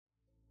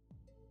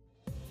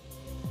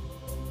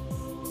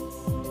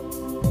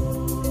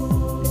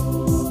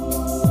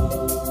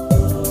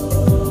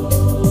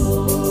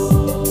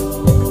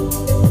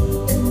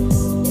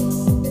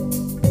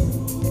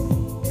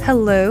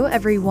Hello,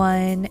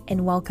 everyone,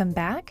 and welcome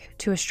back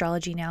to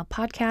Astrology Now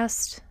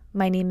podcast.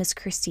 My name is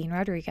Christine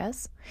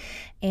Rodriguez,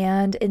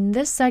 and in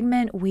this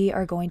segment, we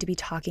are going to be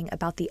talking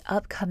about the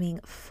upcoming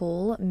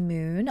full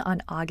moon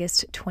on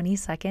August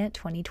 22nd,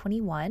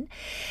 2021.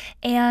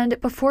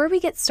 And before we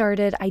get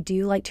started, I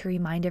do like to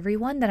remind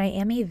everyone that I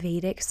am a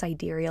Vedic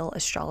sidereal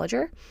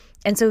astrologer.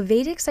 And so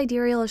Vedic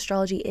sidereal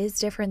astrology is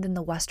different than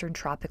the Western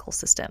tropical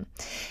system.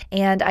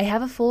 And I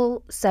have a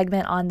full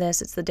segment on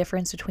this. It's the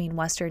difference between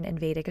Western and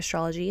Vedic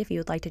astrology if you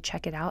would like to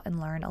check it out and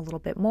learn a little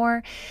bit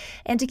more.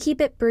 And to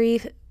keep it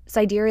brief,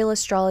 sidereal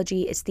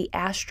astrology is the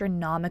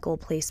astronomical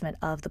placement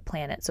of the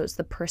planet. So it's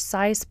the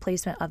precise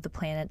placement of the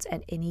planets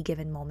at any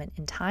given moment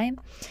in time.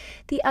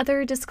 The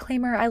other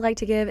disclaimer I like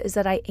to give is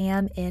that I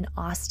am in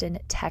Austin,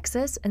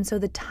 Texas. And so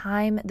the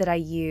time that I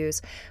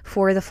use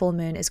for the full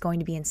moon is going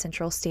to be in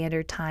Central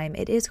Standard Time.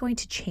 It is going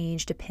to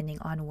change depending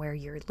on where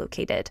you're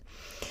located.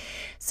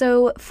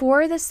 So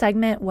for this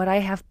segment, what I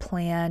have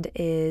planned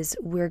is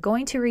we're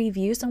going to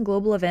review some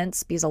global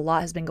events because a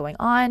lot has been going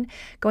on,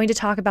 going to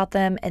talk about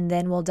them, and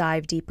then we'll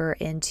dive deeper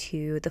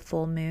into the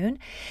full moon.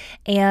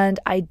 And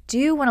I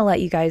do want to let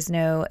you guys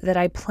know that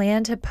I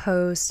plan to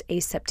post a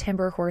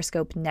September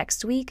horoscope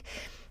next week.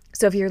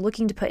 So if you're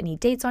looking to put any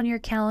dates on your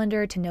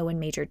calendar to know when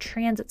major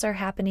transits are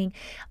happening,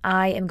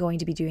 I am going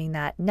to be doing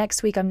that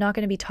next week. I'm not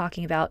going to be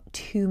talking about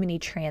too many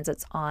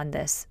transits on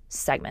this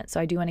segment.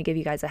 So I do want to give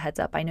you guys a heads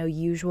up. I know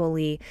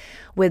usually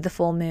with the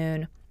full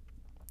moon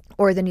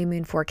or the new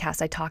moon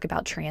forecast, I talk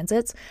about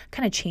transits,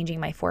 kind of changing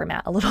my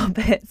format a little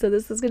bit. So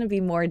this is going to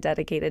be more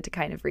dedicated to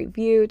kind of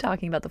review,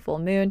 talking about the full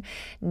moon.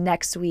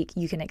 Next week,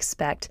 you can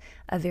expect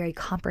a very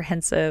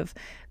comprehensive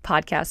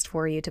podcast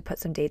for you to put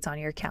some dates on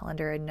your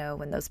calendar and know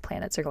when those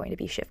planets are going to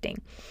be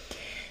shifting.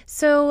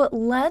 So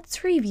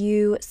let's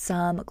review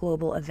some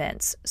global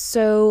events.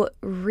 So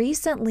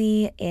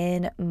recently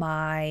in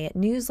my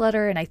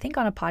newsletter, and I think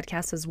on a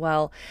podcast as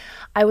well,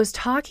 I was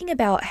talking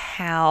about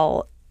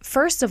how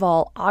first of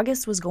all,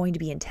 August was going to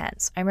be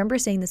intense. I remember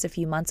saying this a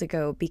few months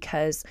ago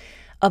because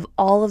of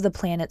all of the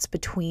planets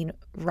between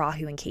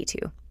Rahu and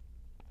Ketu.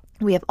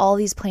 We have all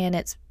these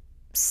planets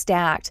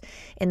stacked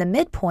in the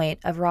midpoint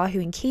of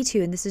Rahu and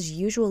Ketu, and this is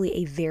usually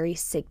a very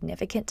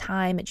significant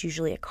time. It's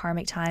usually a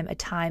karmic time, a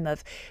time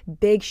of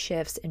big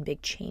shifts and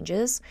big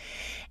changes.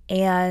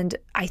 And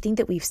I think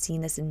that we've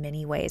seen this in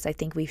many ways. I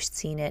think we've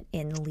seen it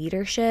in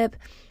leadership,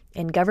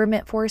 in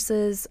government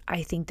forces.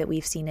 I think that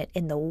we've seen it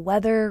in the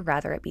weather,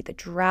 rather it be the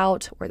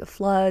drought or the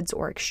floods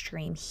or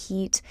extreme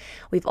heat.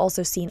 We've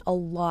also seen a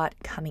lot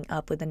coming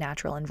up with the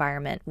natural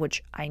environment,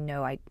 which I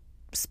know I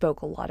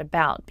spoke a lot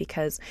about,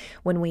 because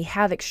when we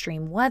have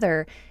extreme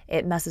weather,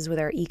 it messes with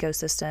our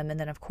ecosystem. And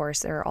then of course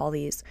there are all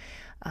these,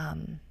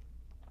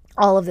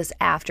 all of this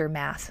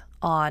aftermath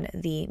on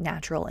the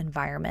natural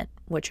environment,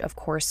 which of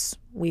course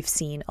we've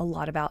seen a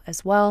lot about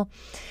as well.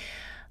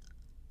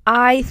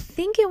 I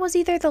think it was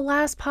either the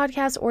last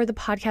podcast or the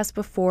podcast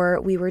before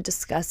we were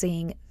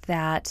discussing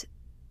that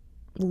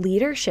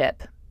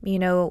leadership. You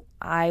know,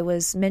 I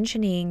was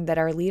mentioning that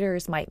our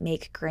leaders might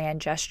make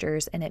grand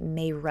gestures and it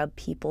may rub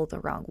people the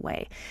wrong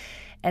way.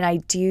 And I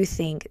do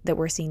think that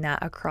we're seeing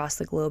that across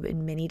the globe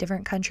in many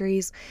different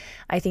countries.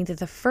 I think that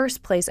the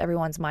first place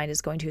everyone's mind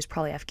is going to is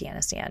probably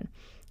Afghanistan,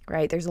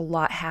 right? There's a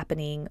lot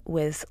happening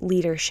with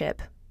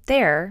leadership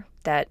there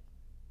that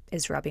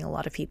is rubbing a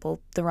lot of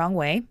people the wrong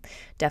way.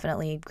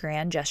 Definitely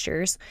grand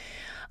gestures.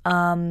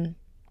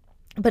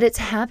 But it's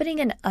happening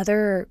in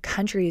other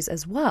countries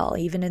as well.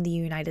 Even in the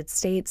United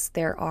States,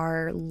 there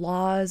are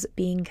laws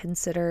being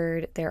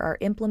considered. There are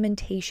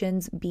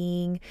implementations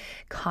being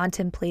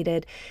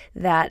contemplated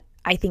that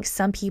I think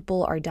some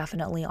people are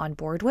definitely on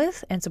board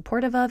with and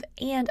supportive of.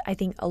 And I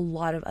think a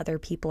lot of other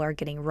people are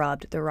getting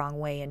rubbed the wrong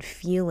way and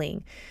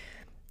feeling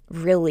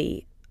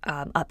really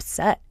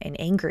upset and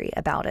angry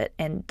about it.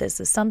 And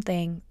this is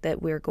something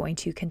that we're going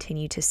to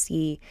continue to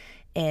see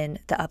in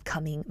the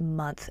upcoming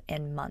month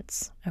and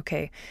months.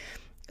 Okay.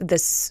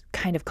 This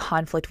kind of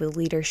conflict with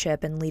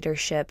leadership and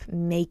leadership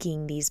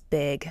making these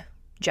big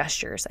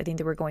gestures. I think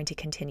that we're going to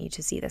continue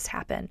to see this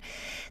happen.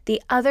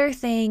 The other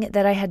thing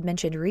that I had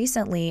mentioned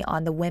recently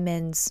on the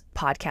women's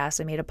podcast,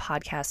 I made a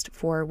podcast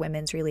for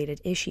women's related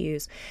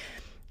issues.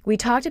 We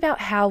talked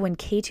about how when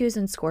Ketu is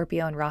in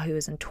Scorpio and Rahu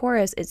is in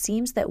Taurus, it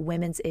seems that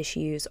women's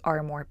issues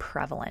are more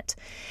prevalent.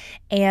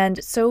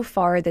 And so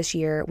far this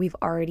year, we've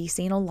already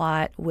seen a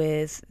lot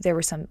there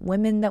were some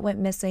women that went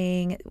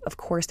missing. Of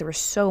course, there was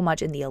so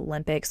much in the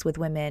Olympics with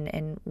women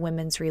and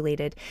women's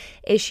related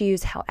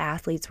issues, how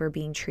athletes were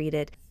being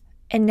treated.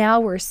 And now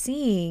we're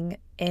seeing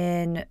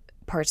in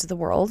parts of the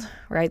world,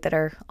 right, that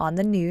are on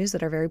the news,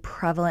 that are very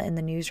prevalent in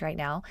the news right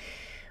now,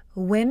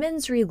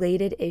 women's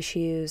related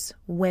issues,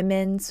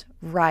 women's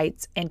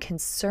rights, and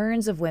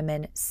concerns of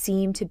women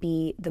seem to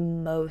be the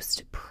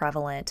most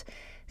prevalent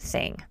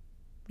thing,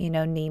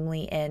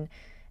 namely in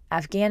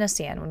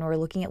Afghanistan. When we're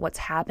looking at what's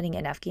happening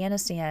in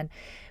Afghanistan,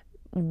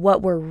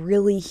 what we're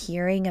really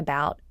hearing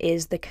about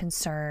is the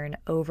concern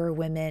over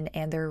women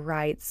and their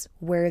rights,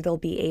 where they'll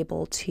be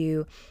able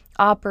to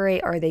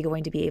operate? Are they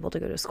going to be able to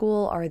go to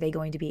school? Are they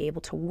going to be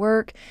able to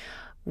work?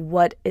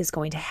 What is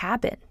going to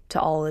happen to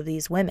all of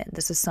these women?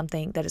 This is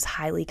something that is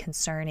highly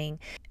concerning.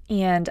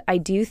 And I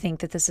do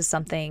think that this is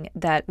something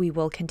that we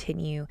will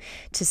continue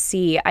to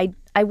see.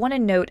 I want to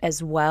note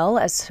as well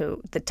as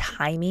to the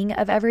timing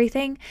of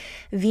everything.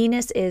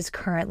 Venus is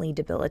currently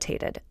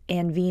debilitated,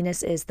 and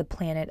Venus is the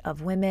planet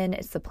of women.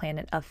 It's the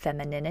planet of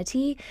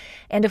femininity.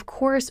 And of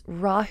course,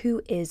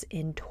 Rahu is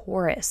in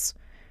Taurus,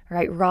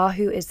 right?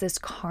 Rahu is this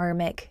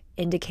karmic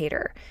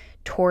indicator.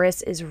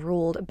 Taurus is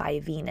ruled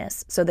by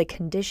Venus. So the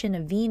condition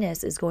of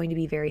Venus is going to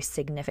be very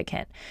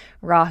significant.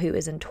 Rahu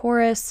is in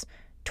Taurus.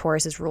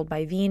 Taurus is ruled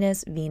by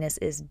Venus. Venus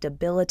is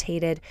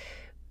debilitated.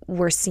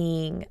 We're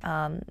seeing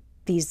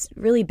these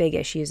really big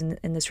issues and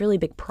this really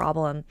big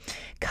problem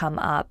come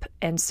up.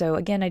 And so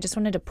again, I just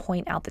wanted to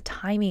point out the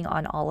timing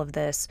on all of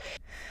this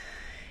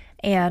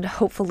and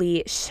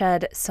hopefully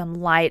shed some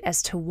light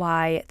as to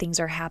why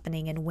things are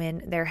happening and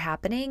when they're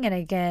happening. And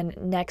again,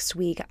 next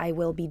week, I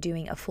will be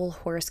doing a full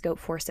horoscope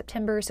for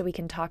September so we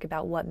can talk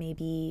about what may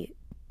be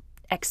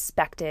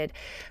expected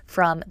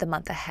from the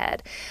month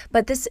ahead.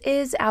 But this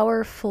is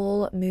our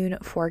full moon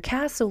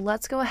forecast. So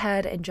let's go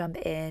ahead and jump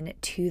in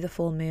to the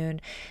full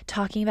moon,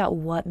 talking about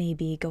what may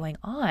be going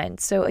on.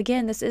 So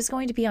again, this is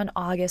going to be on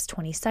August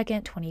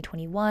 22nd,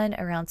 2021,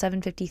 around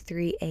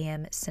 7:53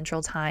 a.m.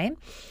 Central Time.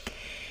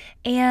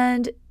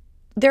 And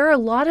there are a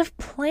lot of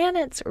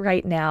planets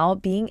right now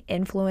being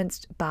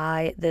influenced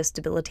by this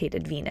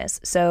debilitated Venus.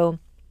 So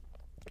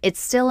it's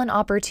still an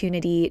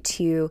opportunity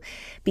to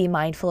be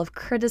mindful of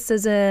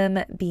criticism,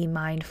 be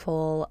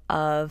mindful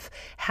of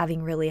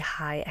having really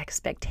high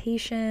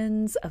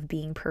expectations, of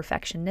being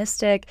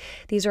perfectionistic.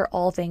 These are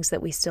all things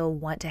that we still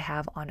want to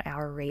have on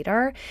our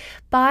radar.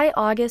 By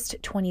August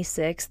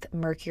 26th,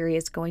 Mercury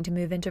is going to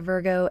move into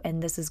Virgo,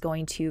 and this is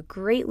going to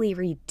greatly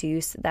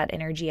reduce that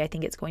energy. I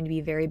think it's going to be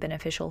very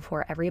beneficial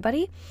for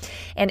everybody.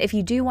 And if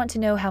you do want to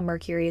know how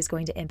Mercury is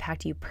going to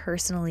impact you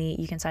personally,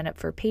 you can sign up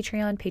for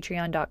Patreon,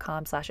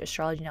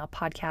 patreon.com/astrology now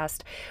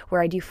podcast,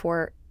 where I do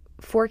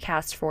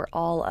forecasts for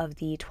all of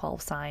the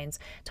 12 signs,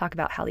 talk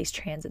about how these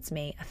transits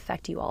may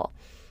affect you all.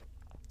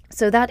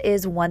 So that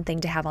is one thing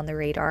to have on the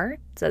radar.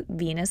 So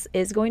Venus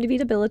is going to be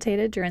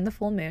debilitated during the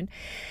full moon.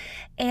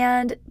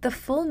 And the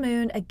full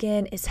moon,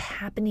 again, is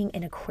happening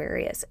in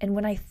Aquarius. And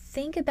when I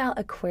think about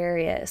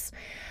Aquarius,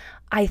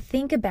 I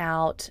think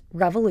about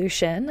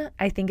revolution,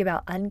 I think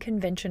about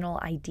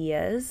unconventional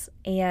ideas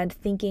and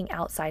thinking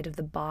outside of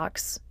the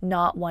box,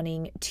 not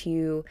wanting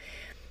to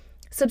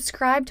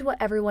subscribe to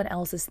what everyone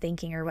else is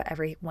thinking or what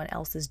everyone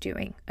else is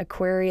doing.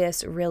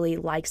 Aquarius really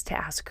likes to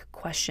ask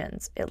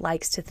questions. It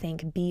likes to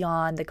think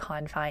beyond the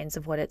confines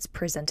of what it's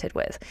presented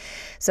with.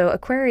 So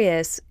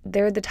Aquarius,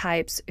 they're the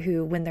types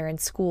who, when they're in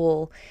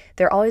school,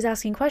 they're always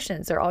asking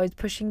questions. They're always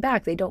pushing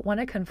back. They don't want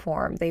to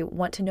conform. They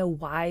want to know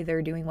why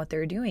they're doing what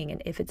they're doing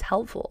and if it's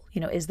helpful.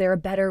 Is there a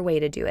better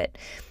way to do it?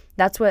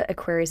 That's what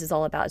Aquarius is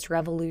all about. It's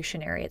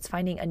revolutionary. It's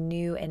finding a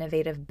new,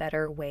 innovative,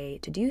 better way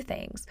to do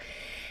things.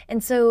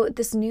 And so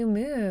this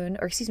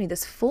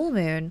this full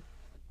moon,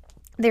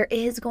 there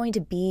is going to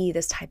be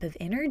this type of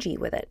energy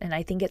with it. And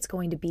I think it's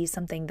going to be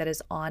something that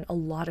is on a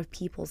lot of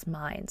people's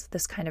minds,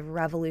 this kind of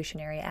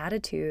revolutionary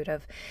attitude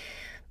of,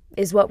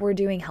 is what we're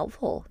doing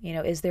helpful?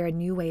 Is there a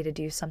new way to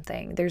do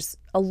something? There's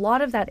a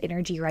lot of that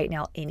energy right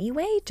now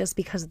anyway, just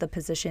because of the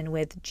position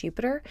with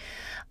Jupiter.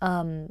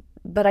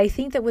 But I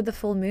think that with the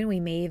full moon,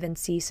 we may even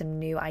see some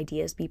new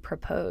ideas be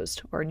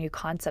proposed or new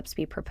concepts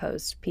be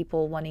proposed,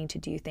 people wanting to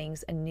do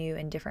things a new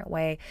and different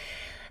way.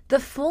 The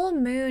full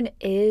moon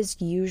is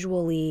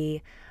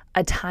usually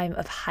a time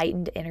of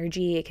heightened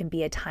energy. It can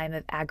be a time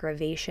of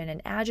aggravation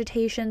and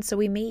agitation. So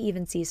we may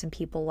even see some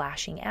people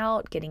lashing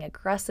out, getting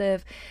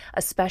aggressive,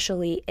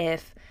 especially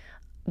if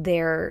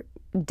they're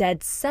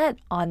dead set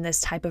on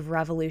this type of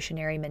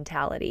revolutionary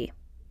mentality.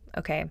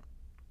 Okay.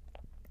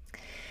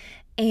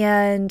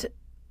 And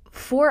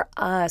for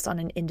us on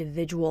an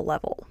individual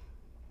level,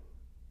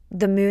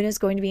 the moon is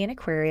going to be in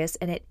Aquarius,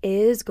 and it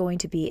is going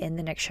to be in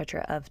the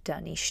nakshatra of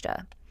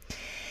Dhanishta.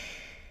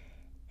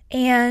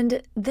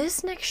 And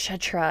this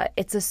nakshatra,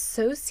 it's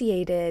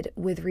associated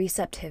with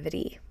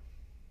receptivity.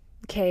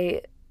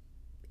 Okay,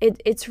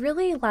 it's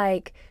really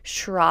like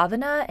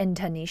Shravana and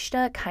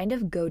Dhanishta kind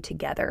of go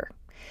together.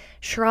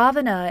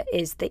 Shravana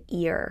is the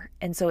ear,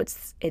 and so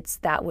it's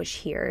that which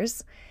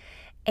hears.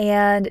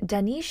 And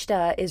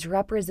Dhanishta is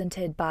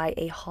represented by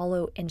a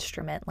hollow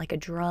instrument like a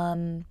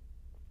drum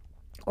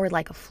or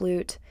like a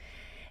flute,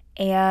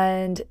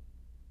 and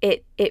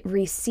it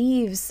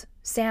receives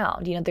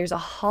sound. There's a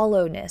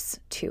hollowness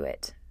to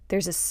it.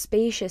 There's a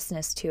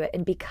spaciousness to it.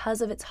 And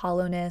because of its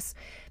hollowness,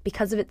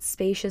 because of its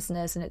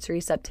spaciousness and its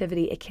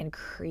receptivity, it can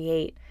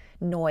create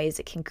noise.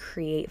 It can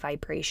create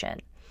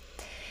vibration.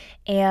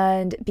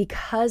 And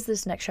because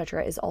this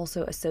nakshatra is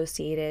also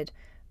associated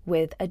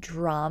with a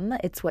drum,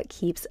 it's what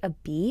keeps a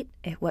beat.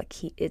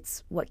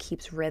 It's what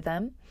keeps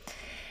rhythm.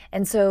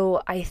 And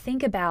so I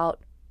think about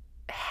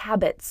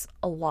habits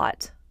a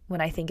lot when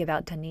I think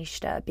about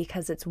Dhanishta,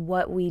 because it's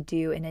what we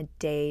do in a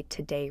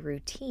day-to-day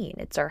routine.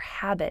 It's our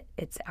habit,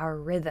 it's our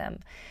rhythm,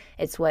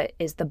 it's what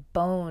is the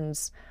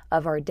bones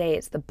of our day,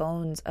 it's the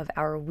bones of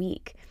our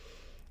week.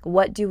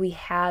 What do we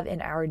have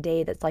in our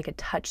day that's like a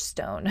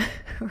touchstone,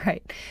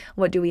 right?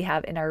 What do we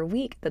have in our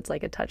week that's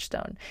like a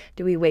touchstone?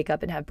 Do we wake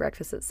up and have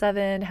breakfast at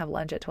 7, have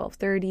lunch at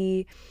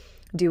 12:30?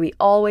 Do we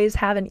always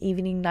have an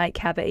evening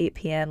nightcap at 8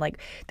 p.m.? Like,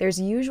 there's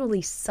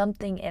usually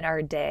something in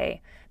our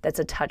day that's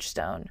a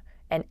touchstone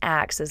and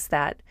acts as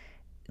that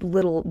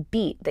little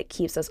beat that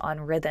keeps us on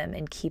rhythm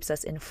and keeps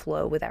us in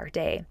flow with our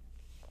day.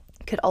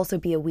 It could also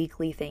be a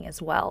weekly thing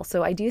as well.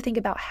 So I do think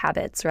about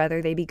habits,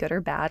 whether they be good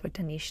or bad, with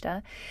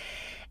Dhanishta.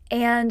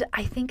 And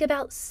I think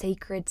about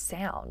sacred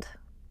sound.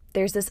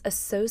 There's this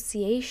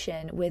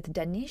association with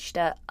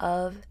Dhanishta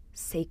of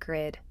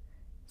sacred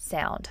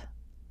sound.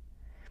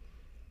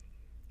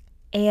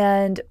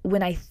 And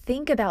when I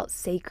think about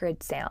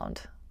sacred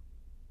sound,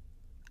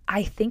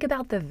 I think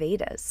about the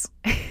Vedas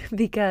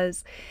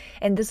because,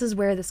 and this is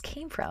where this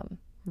came from,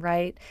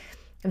 right?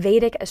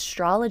 Vedic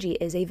astrology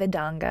is a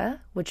Vedanga,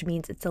 which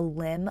means it's a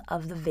limb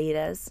of the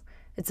Vedas.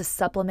 It's a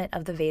supplement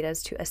of the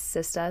Vedas to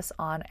assist us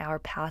on our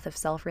path of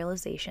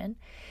self-realization.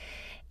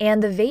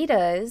 And the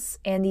Vedas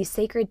and these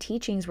sacred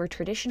teachings were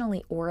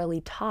traditionally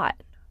orally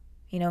taught.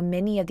 You know,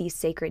 many of these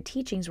sacred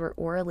teachings were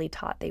orally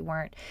taught. They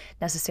weren't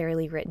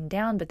necessarily written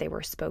down, but they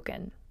were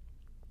spoken.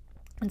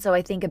 And so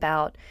I think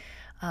about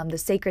the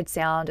sacred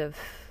sound of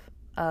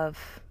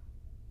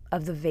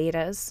the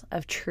Vedas,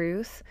 of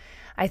truth.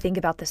 I think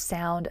about the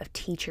sound of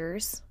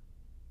teachers,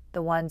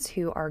 the ones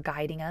who are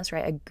guiding us,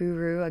 right? A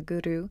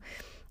guru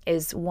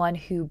is one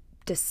who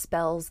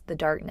dispels the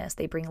darkness.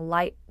 They bring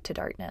light to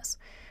darkness.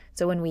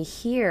 So when we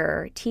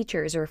hear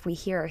teachers, or if we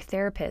hear a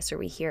therapist, or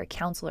we hear a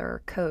counselor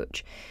or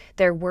coach,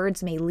 their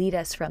words may lead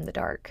us from the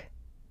dark.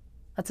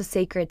 That's a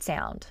sacred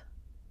sound,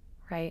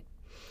 right?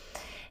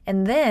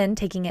 And then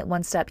taking it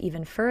one step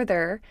even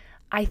further,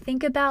 I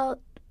think about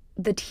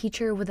the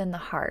teacher within the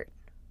heart,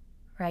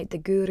 right? The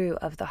guru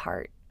of the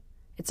heart.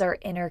 It's our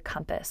inner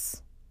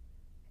compass.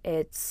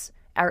 It's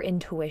our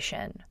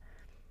intuition.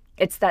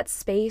 It's that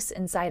space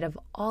inside of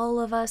all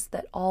of us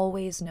that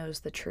always knows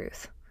the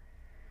truth.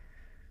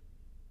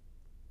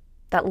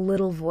 That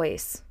little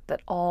voice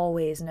that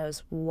always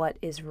knows what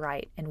is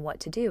right and what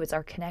to do. It's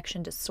our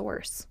connection to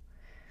source.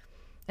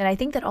 And I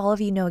think that all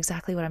of you know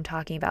exactly what I'm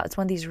talking about. It's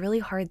one of these really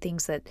hard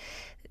things that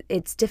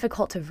it's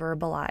difficult to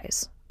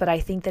verbalize, but I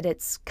think that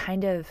it's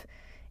kind of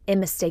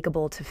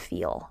unmistakable to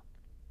feel.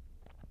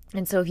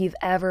 And so if you've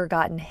ever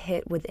gotten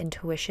hit with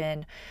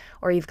intuition,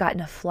 or you've gotten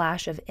a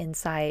flash of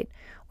insight,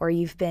 or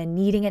you've been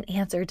needing an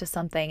answer to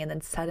something and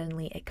then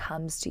suddenly it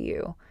comes to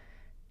you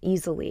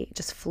easily, it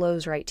just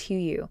flows right to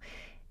you.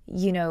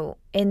 You know,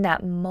 in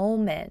that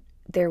moment,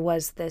 there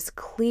was this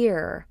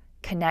clear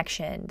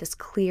connection, this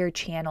clear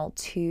channel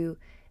to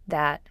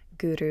that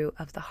guru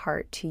of the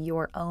heart, to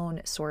your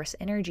own source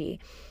energy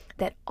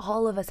that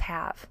all of us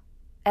have.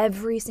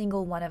 Every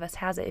single one of us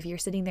has it. If you're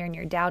sitting there and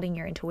you're doubting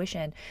your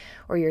intuition,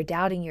 or you're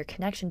doubting your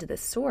connection to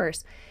this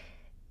source,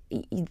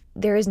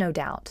 there is no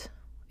doubt.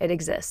 It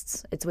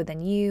exists. It's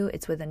within you.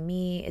 It's within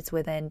me. It's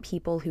within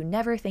people who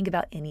never think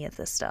about any of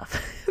this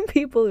stuff.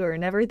 People who are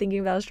never thinking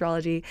about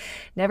astrology,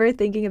 never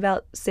thinking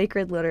about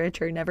sacred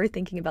literature, never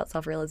thinking about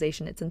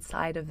self-realization. It's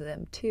inside of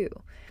them too.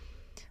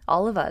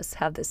 All of us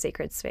have this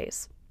sacred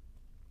space.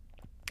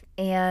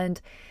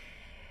 And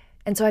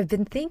so I've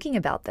been thinking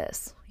about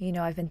this. You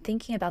know, I've been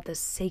thinking about this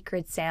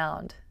sacred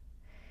sound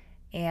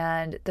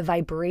and the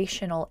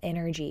vibrational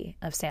energy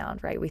of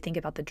sound, right? We think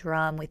about the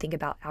drum, we think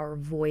about our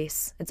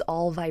voice. It's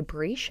all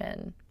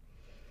vibration.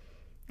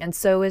 And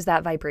so is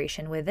that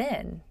vibration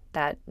within,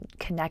 that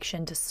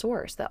connection to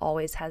source that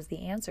always has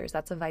the answers.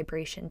 That's a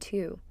vibration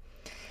too.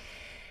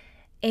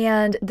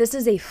 And this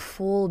is a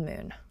full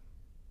moon,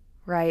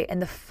 right? And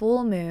the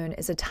full moon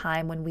is a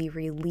time when we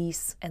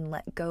release and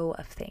let go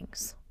of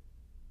things.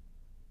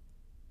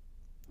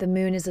 The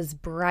moon is as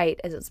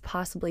bright as it's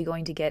possibly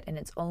going to get, and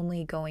it's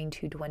only going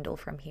to dwindle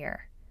from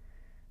here.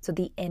 So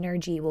the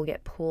energy will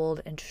get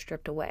pulled and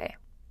stripped away.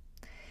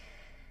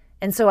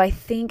 And so I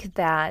think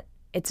that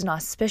it's an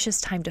auspicious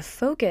time to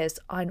focus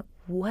on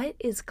what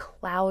is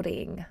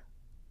clouding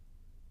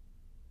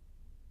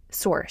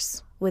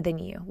source within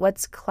you.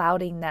 What's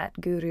clouding that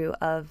guru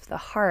of the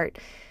heart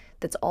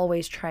that's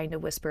always trying to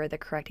whisper the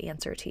correct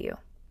answer to you.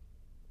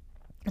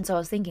 And so I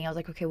was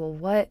like, okay, well,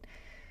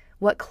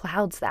 what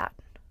clouds that?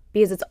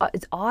 Because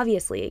it's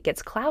obviously it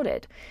gets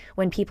clouded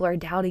when people are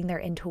doubting their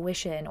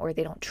intuition, or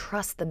they don't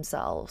trust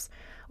themselves,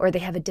 or they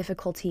have a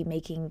difficulty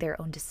making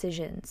their own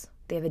decisions.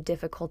 They have a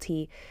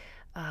difficulty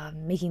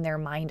making their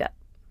mind up,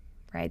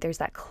 right? There's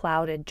that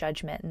clouded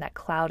judgment and that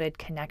clouded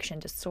connection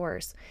to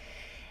source.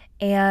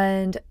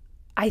 And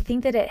I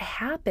think that it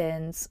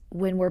happens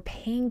when we're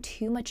paying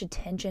too much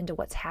attention to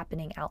what's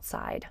happening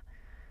outside,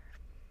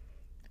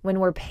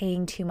 when we're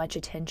paying too much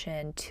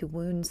attention to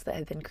wounds that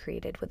have been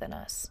created within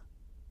us.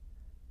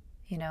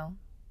 You know,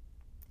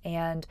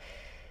 and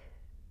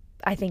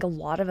I think a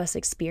lot of us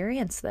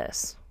experience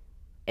this.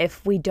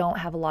 if we don't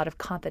have a lot of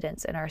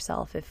confidence in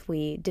ourselves, if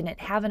we didn't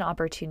have an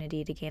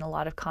opportunity to gain a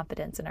lot of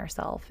confidence in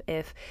ourselves,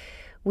 if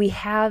we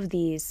have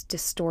these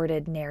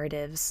distorted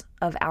narratives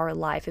of our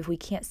life, if we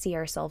can't see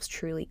ourselves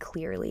truly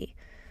clearly.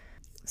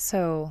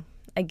 So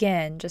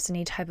again, just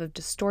any type of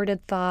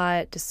distorted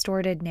thought,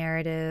 distorted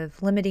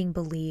narrative, limiting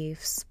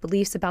beliefs,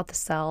 beliefs about the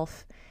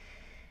self.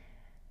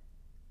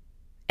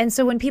 And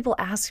so when people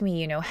ask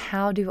me,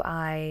 how do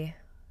I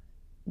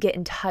get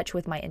in touch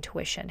with my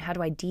intuition? How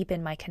do I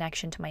deepen my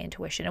connection to my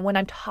intuition? And when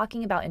I'm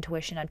talking about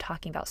intuition, I'm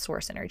talking about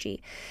source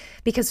energy.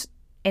 Because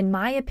in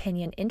my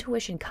opinion,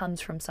 intuition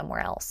comes from somewhere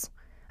else.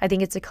 I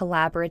think it's a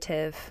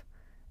collaborative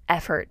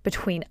effort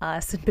between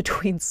us and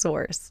between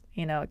source.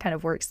 It kind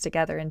of works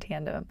together in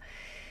tandem.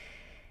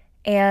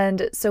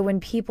 And so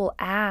when people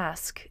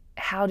ask,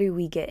 how do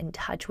we get in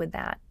touch with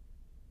that?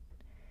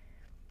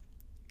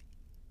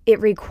 It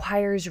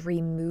requires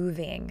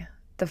removing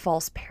the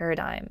false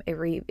paradigm.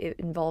 It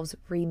involves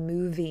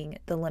removing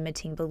the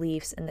limiting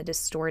beliefs and the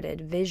distorted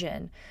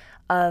vision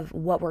of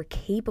what we're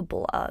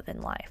capable of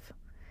in life.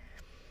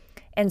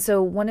 And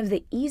so one of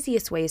the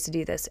easiest ways to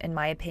do this, in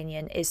my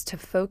opinion, is to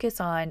focus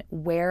on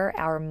where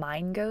our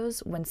mind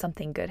goes when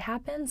something good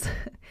happens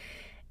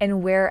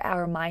and where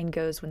our mind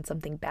goes when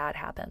something bad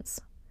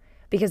happens.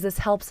 Because this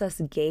helps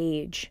us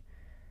gauge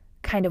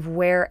kind of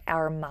where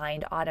our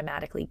mind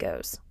automatically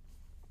goes.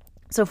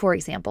 So for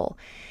example,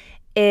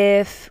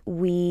 if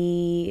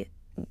we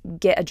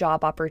get a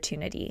job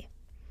opportunity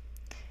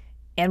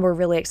and we're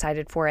really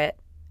excited for it,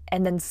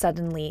 and then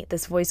suddenly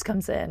this voice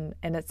comes in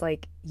and it's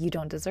like, you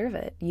don't deserve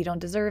it. You don't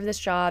deserve this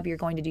job. You're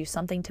going to do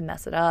something to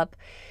mess it up.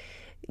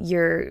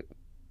 As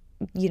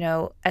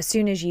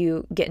soon as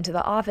you get into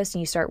the office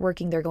and you start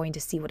working, they're going to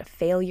see what a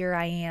failure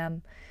I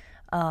am.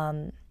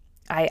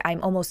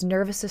 I'm almost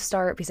nervous to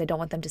start because I don't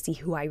want them to see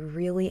who I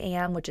really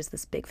am, which is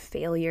this big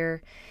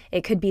failure.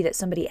 It could be that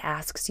somebody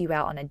asks you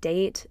out on a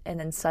date and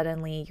then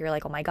suddenly you're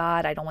like, oh my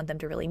God, I don't want them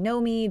to really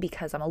know me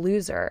because I'm a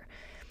loser.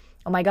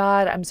 Oh my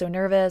God, I'm so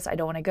nervous. I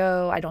don't want to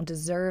go. I don't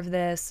deserve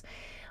this.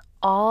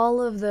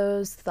 All of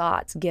those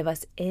thoughts give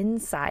us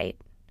insight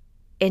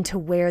into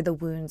where the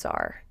wounds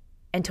are,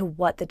 into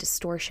what the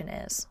distortion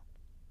is.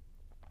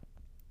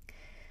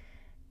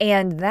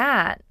 And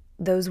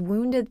those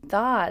wounded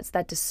thoughts,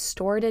 that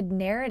distorted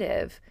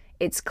narrative,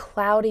 it's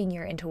clouding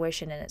your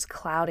intuition and it's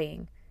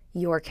clouding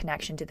your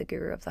connection to the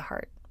guru of the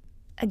heart.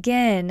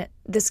 Again,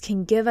 this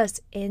can give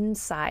us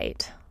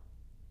insight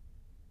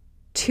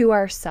to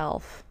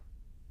ourself.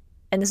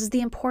 And this is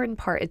the important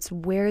part. It's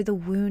where the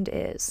wound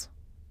is,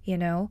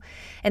 And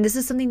this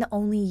is something that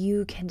only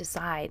you can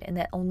decide and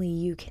that only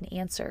you can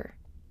answer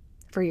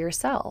for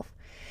yourself.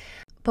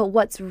 But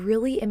what's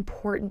really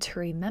important to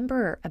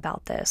remember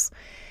about this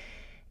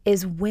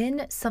is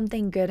when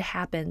something good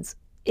happens,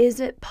 is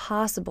it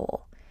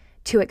possible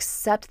to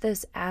accept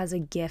this as a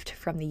gift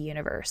from the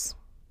universe?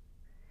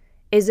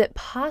 Is it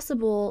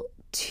possible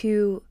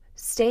to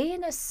stay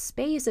in a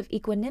space of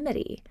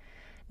equanimity,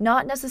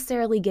 not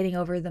necessarily getting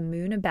over the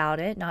moon about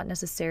it, not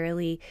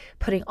necessarily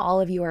putting all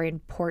of your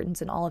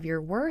importance and all of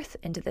your worth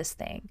into this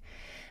thing,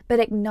 but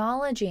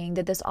acknowledging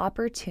that this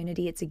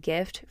opportunity, it's a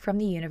gift from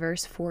the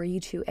universe for you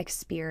to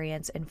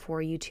experience and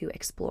for you to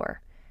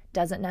explore.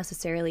 Doesn't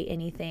necessarily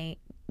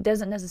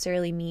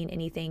mean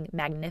anything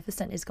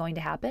magnificent is going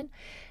to happen.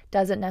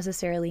 Doesn't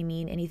necessarily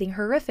mean anything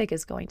horrific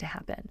is going to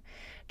happen.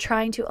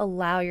 Trying to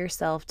allow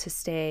yourself to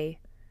stay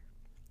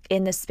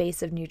in the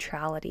space of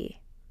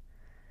neutrality,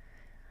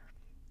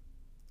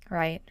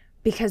 right?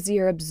 Because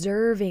you're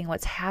observing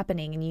what's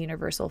happening in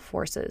universal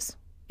forces.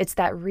 It's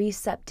that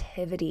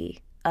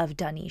receptivity of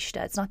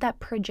Dhanishta. It's not that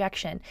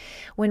projection.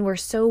 When we're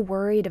so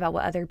worried about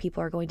what other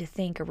people are going to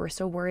think, or we're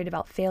so worried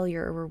about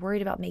failure, or we're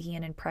worried about making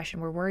an impression,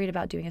 we're worried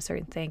about doing a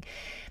certain thing,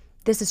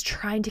 this is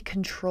trying to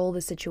control the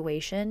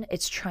situation.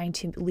 It's trying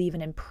to leave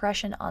an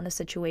impression on the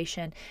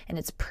situation, and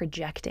it's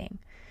projecting.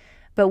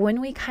 But when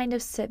we kind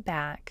of sit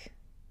back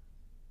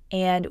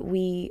and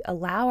we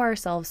allow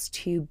ourselves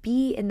to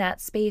be in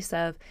that space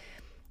of,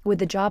 with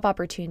the job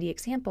opportunity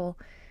example,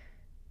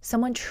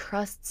 someone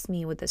trusts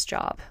me with this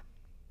job.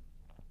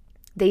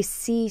 They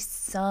see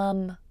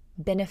some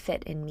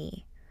benefit in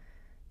me.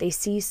 They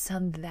see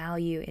some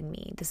value in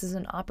me. This is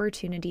an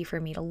opportunity for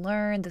me to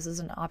learn. This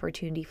is an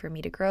opportunity for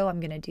me to grow. I'm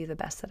going to do the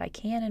best that I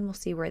can, and we'll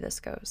see where this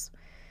goes.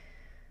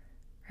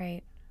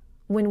 Right?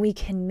 When we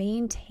can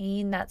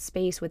maintain that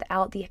space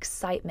without the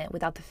excitement,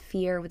 without the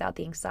fear, without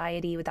the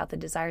anxiety, without the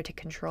desire to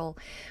control,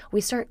 we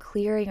start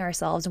clearing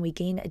ourselves and we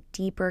gain a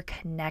deeper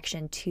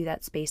connection to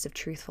that space of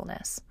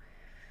truthfulness.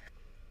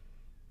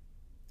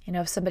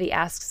 If somebody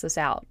asks us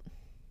out,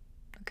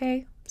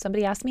 okay,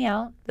 somebody asked me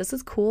out. This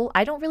is cool.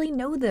 I don't really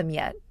know them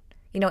yet.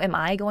 Am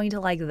I going to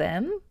like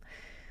them?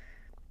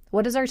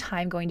 What is our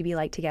time going to be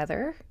like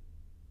together?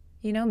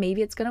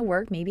 Maybe it's going to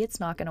work. Maybe it's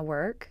not going to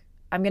work.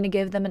 I'm going to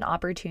give them an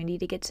opportunity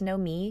to get to know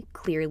me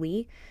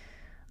clearly.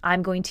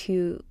 I'm going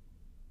to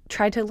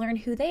try to learn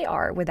who they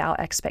are without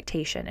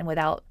expectation and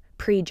without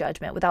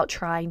prejudgment, without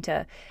trying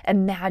to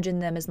imagine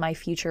them as my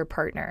future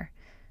partner,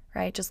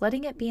 right? Just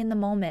letting it be in the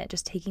moment,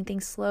 just taking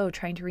things slow,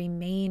 trying to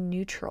remain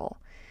neutral.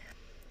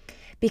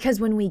 Because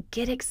when we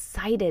get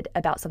excited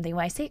about something,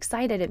 when I say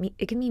excited,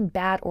 it can mean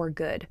bad or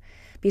good.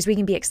 Because we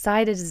can be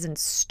excited as in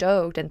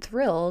stoked and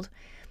thrilled,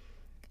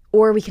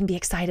 or we can be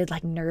excited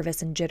like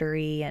nervous and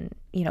jittery and,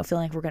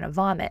 feeling like we're going to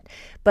vomit.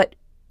 But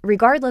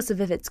regardless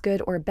of if it's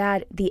good or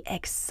bad, the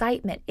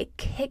excitement, it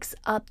kicks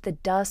up the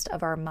dust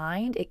of our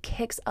mind, it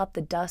kicks up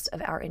the dust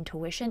of our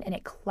intuition, and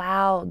it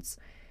clouds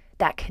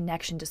that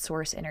connection to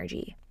source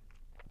energy.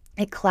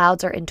 It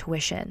clouds our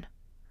intuition,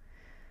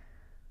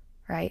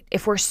 right?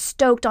 If we're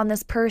stoked on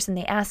this person,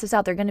 they asked us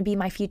out, they're going to be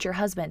my future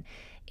husband,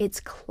 it's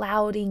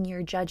clouding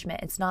your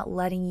judgment. It's not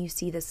letting you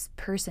see this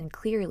person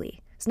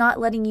clearly. It's not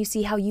letting you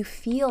see how you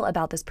feel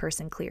about this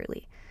person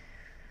clearly,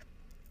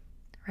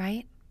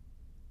 right?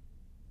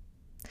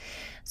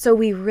 So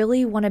we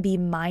really want to be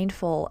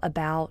mindful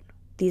about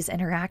these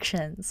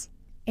interactions,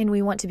 and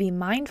we want to be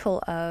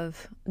mindful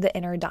of the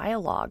inner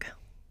dialogue,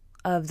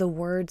 of the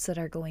words that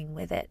are going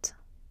with it,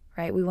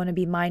 right? We want to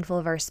be mindful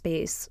of our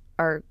space,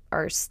 our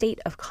state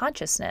of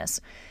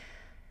consciousness,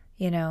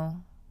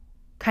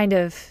 kind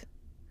of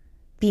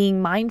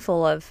being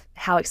mindful of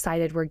how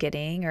excited we're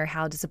getting or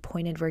how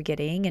disappointed we're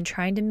getting, and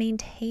trying to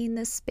maintain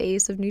this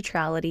space of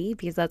neutrality,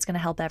 because that's going to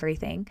help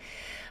everything.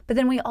 But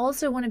then we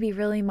also want to be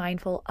really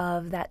mindful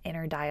of that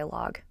inner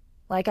dialogue,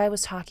 like I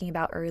was talking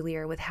about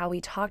earlier, with how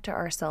we talk to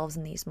ourselves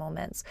in these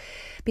moments.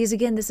 Because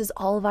again, this is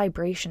all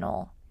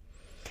vibrational.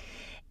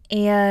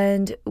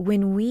 And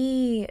when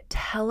we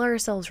tell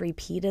ourselves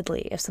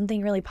repeatedly, if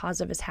something really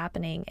positive is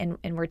happening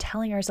and we're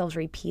telling ourselves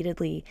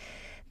repeatedly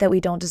that we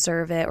don't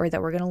deserve it, or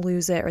that we're going to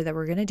lose it, or that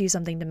we're going to do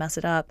something to mess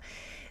it up,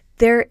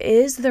 there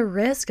is the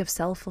risk of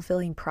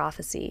self-fulfilling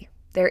prophecy.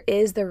 There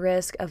is the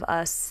risk of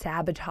us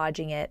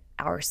sabotaging it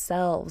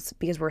ourselves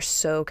because we're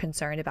so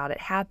concerned about it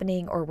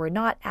happening, or we're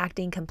not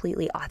acting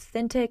completely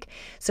authentic.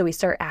 So we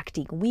start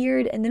acting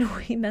weird and then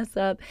we mess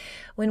up.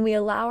 When we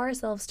allow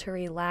ourselves to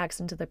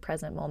relax into the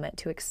present moment,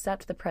 to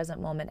accept the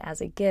present moment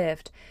as a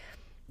gift,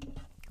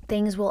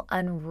 things will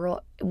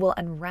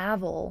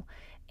unravel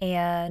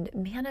and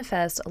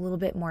manifest a little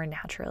bit more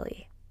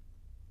naturally.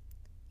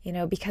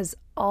 Because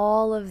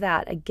all of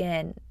that,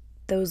 again,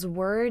 those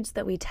words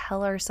that we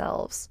tell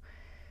ourselves,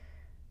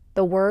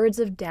 the words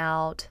of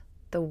doubt,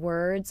 the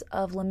words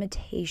of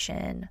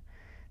limitation,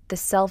 the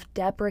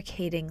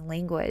self-deprecating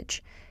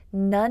language,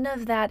 none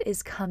of that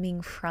is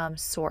coming from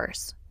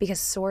source, because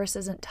source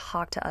doesn't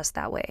talk to us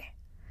that way.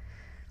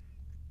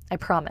 I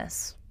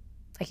promise.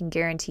 I can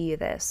guarantee you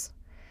this.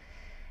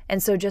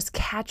 And so just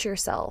catch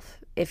yourself.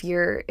 If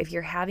you're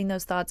having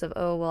those thoughts of,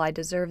 oh, well, I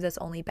deserve this,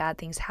 only bad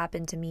things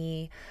happen to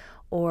me,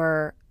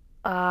 or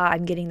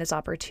I'm getting this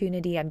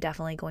opportunity, I'm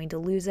definitely going to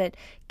lose it.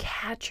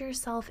 Catch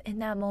yourself in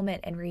that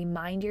moment and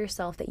remind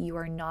yourself that you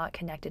are not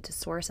connected to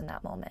source in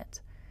that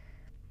moment.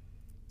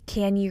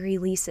 Can you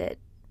release it?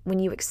 When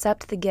you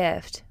accept the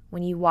gift,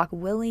 when you walk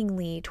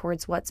willingly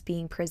towards what's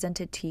being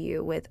presented to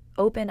you with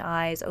open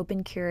eyes,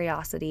 open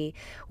curiosity,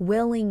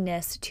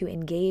 willingness to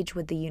engage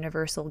with the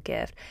universal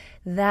gift,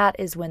 that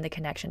is when the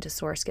connection to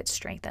source gets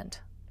strengthened.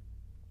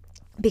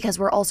 Because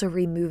we're also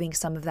removing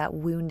some of that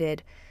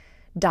wounded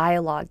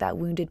dialogue, that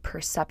wounded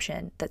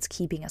perception that's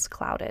keeping us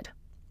clouded.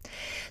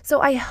 So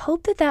I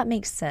hope that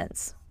makes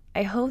sense.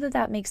 I hope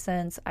that makes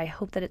sense. I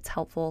hope that it's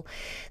helpful.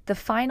 The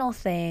final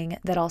thing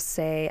that I'll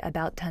say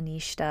about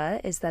Tanishta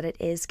is that it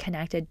is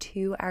connected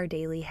to our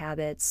daily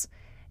habits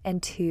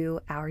and to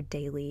our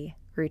daily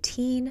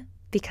routine,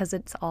 because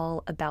it's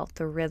all about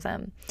the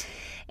rhythm.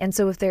 And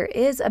so if there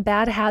is a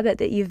bad habit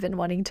that you've been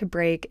wanting to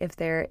break, if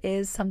there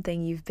is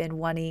something you've been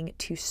wanting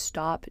to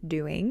stop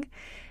doing,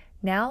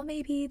 now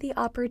may be the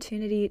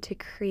opportunity to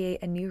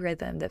create a new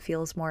rhythm that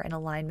feels more in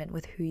alignment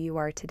with who you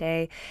are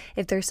today.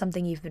 If there's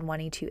something you've been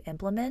wanting to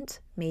implement,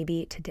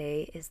 maybe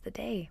today is the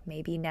day.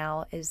 Maybe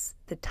now is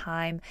the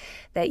time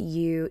that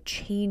you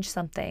change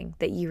something,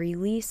 that you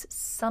release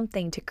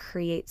something to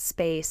create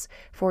space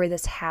for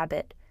this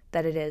habit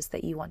that it is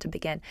that you want to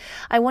begin.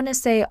 I want to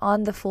say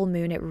on the full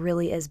moon, it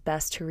really is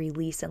best to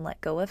release and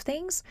let go of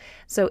things.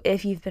 So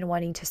if you've been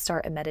wanting to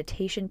start a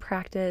meditation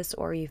practice,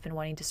 or you've been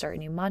wanting to start a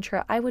new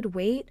mantra, I would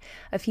wait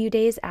a few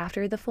days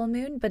after the full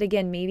moon. But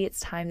again, maybe it's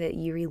time that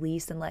you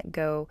release and let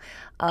go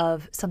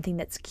of something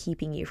that's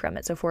keeping you from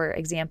it. So for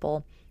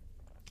example,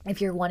 if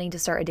you're wanting to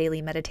start a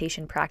daily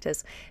meditation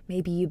practice,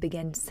 maybe you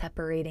begin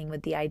separating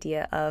with the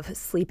idea of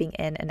sleeping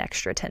in an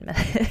extra 10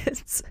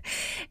 minutes.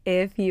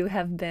 If you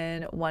have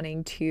been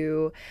wanting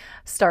to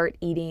start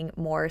eating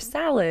more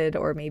salad,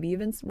 or maybe you've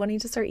been wanting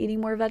to start eating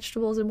more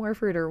vegetables and more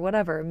fruit, or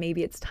whatever,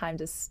 maybe it's time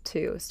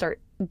to start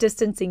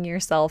distancing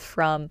yourself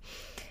from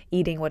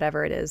eating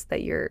whatever it is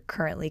that you're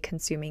currently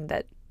consuming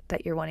that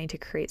you're wanting to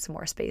create some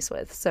more space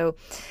with. So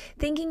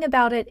thinking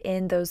about it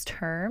in those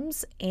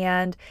terms.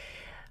 And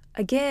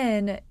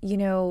again,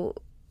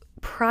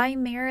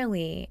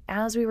 primarily,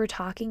 as we were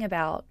talking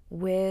about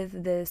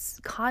with this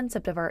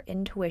concept of our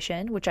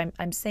intuition, which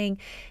I'm saying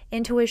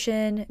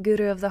intuition,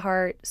 guru of the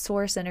heart,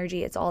 source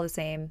energy, it's all the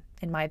same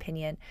in my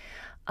opinion.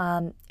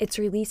 It's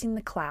releasing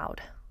the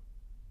cloud.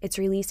 It's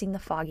releasing the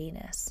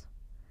fogginess.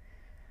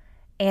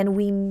 And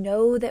we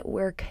know that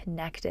we're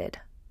connected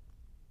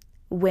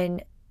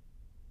when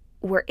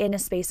we're in a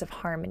space of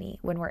harmony,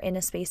 when we're in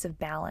a space of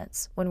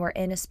balance, when we're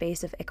in a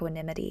space of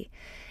equanimity.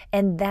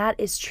 And that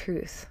is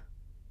truth,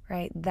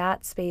 right?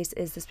 That space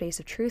is the space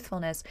of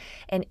truthfulness.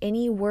 And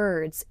any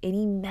words,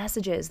 any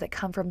messages that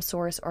come from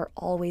Source are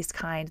always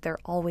kind, they're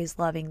always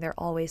loving, they're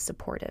always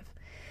supportive.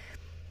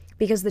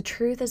 Because the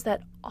truth is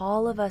that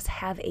all of us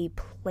have a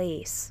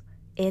place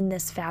in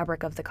this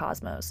fabric of the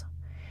cosmos.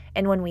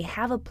 And when we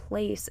have a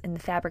place in the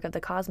fabric of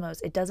the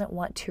cosmos, it doesn't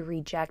want to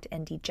reject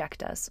and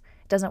deject us.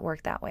 It doesn't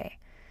work that way.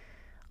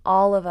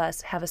 All of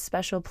us have a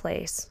special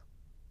place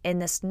in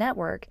this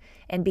network.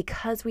 And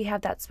because we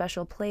have that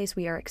special place,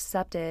 we are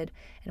accepted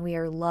and we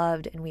are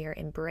loved and we are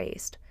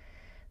embraced.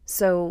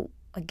 So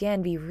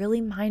again, be really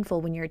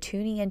mindful when you're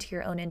tuning into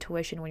your own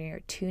intuition, when you're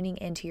tuning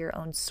into your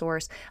own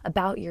source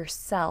about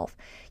yourself.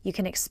 You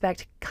can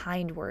expect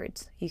kind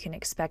words. You can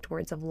expect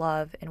words of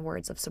love and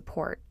words of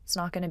support. It's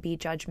not going to be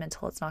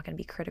judgmental. It's not going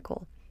to be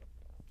critical.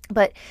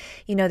 But,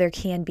 there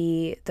can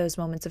be those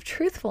moments of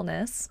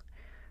truthfulness,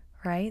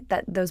 right?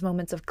 Those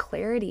moments of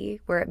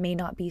clarity where it may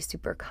not be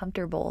super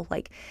comfortable.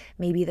 Like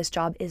maybe this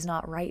job is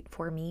not right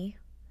for me.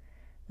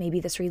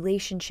 Maybe this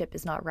relationship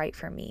is not right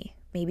for me.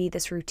 Maybe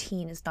this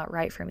routine is not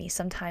right for me.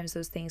 Sometimes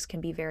those things can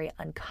be very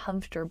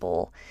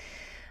uncomfortable,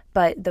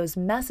 but those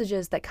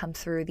messages that come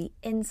through, the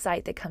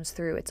insight that comes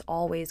through, it's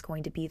always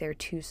going to be there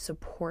to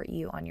support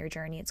you on your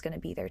journey. It's going to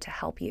be there to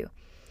help you.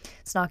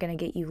 It's not going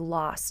to get you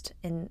lost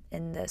in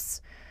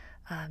this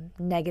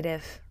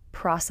negative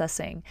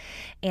processing.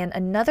 And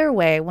another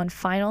way, one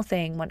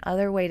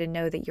other way to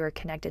know that you're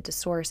connected to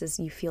Source is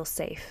you feel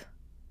safe.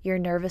 Your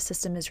nervous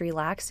system is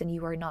relaxed and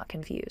you are not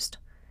confused.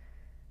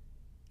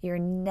 You're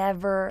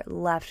never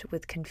left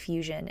with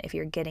confusion if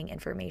you're getting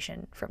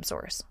information from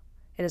Source.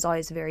 It is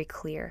always very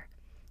clear.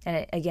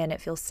 And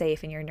it feels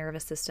safe and your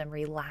nervous system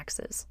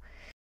relaxes.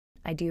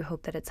 I do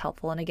hope that it's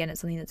helpful. And again,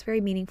 it's something that's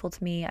very meaningful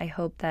to me. I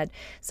hope that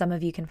some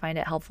of you can find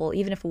it helpful.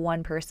 Even if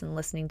one person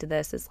listening to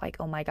this is like,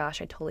 oh my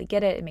gosh, I totally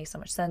get it. It makes so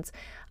much sense.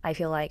 I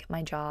feel like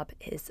my job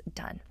is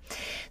done.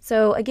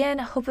 So again,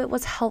 I hope it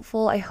was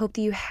helpful. I hope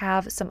that you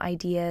have some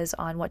ideas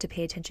on what to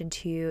pay attention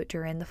to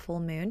during the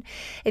full moon.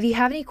 If you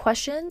have any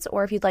questions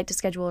or if you'd like to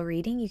schedule a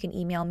reading, you can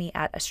email me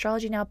at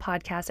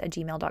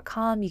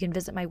astrologynowpodcast@gmail.com. You can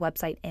visit my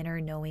website,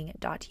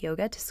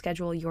 innerknowing.yoga, to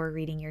schedule your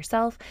reading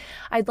yourself.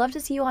 I'd love to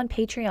see you on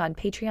Patreon,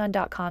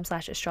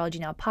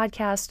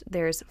 patreon.com/astrologynowpodcast.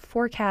 There's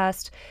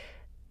forecast,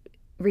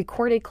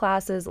 recorded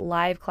classes,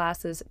 live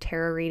classes,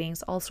 tarot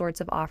readings, all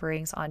sorts of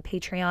offerings on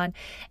Patreon.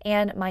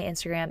 And my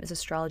Instagram is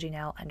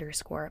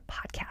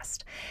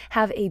astrologynow_podcast.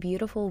 Have a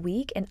beautiful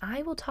week, and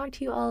I will talk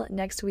to you all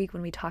next week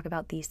when we talk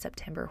about the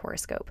September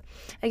horoscope.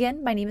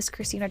 Again, my name is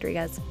Christine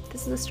Rodriguez.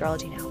 This is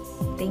Astrology Now.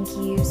 Thank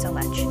you so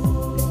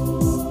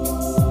much.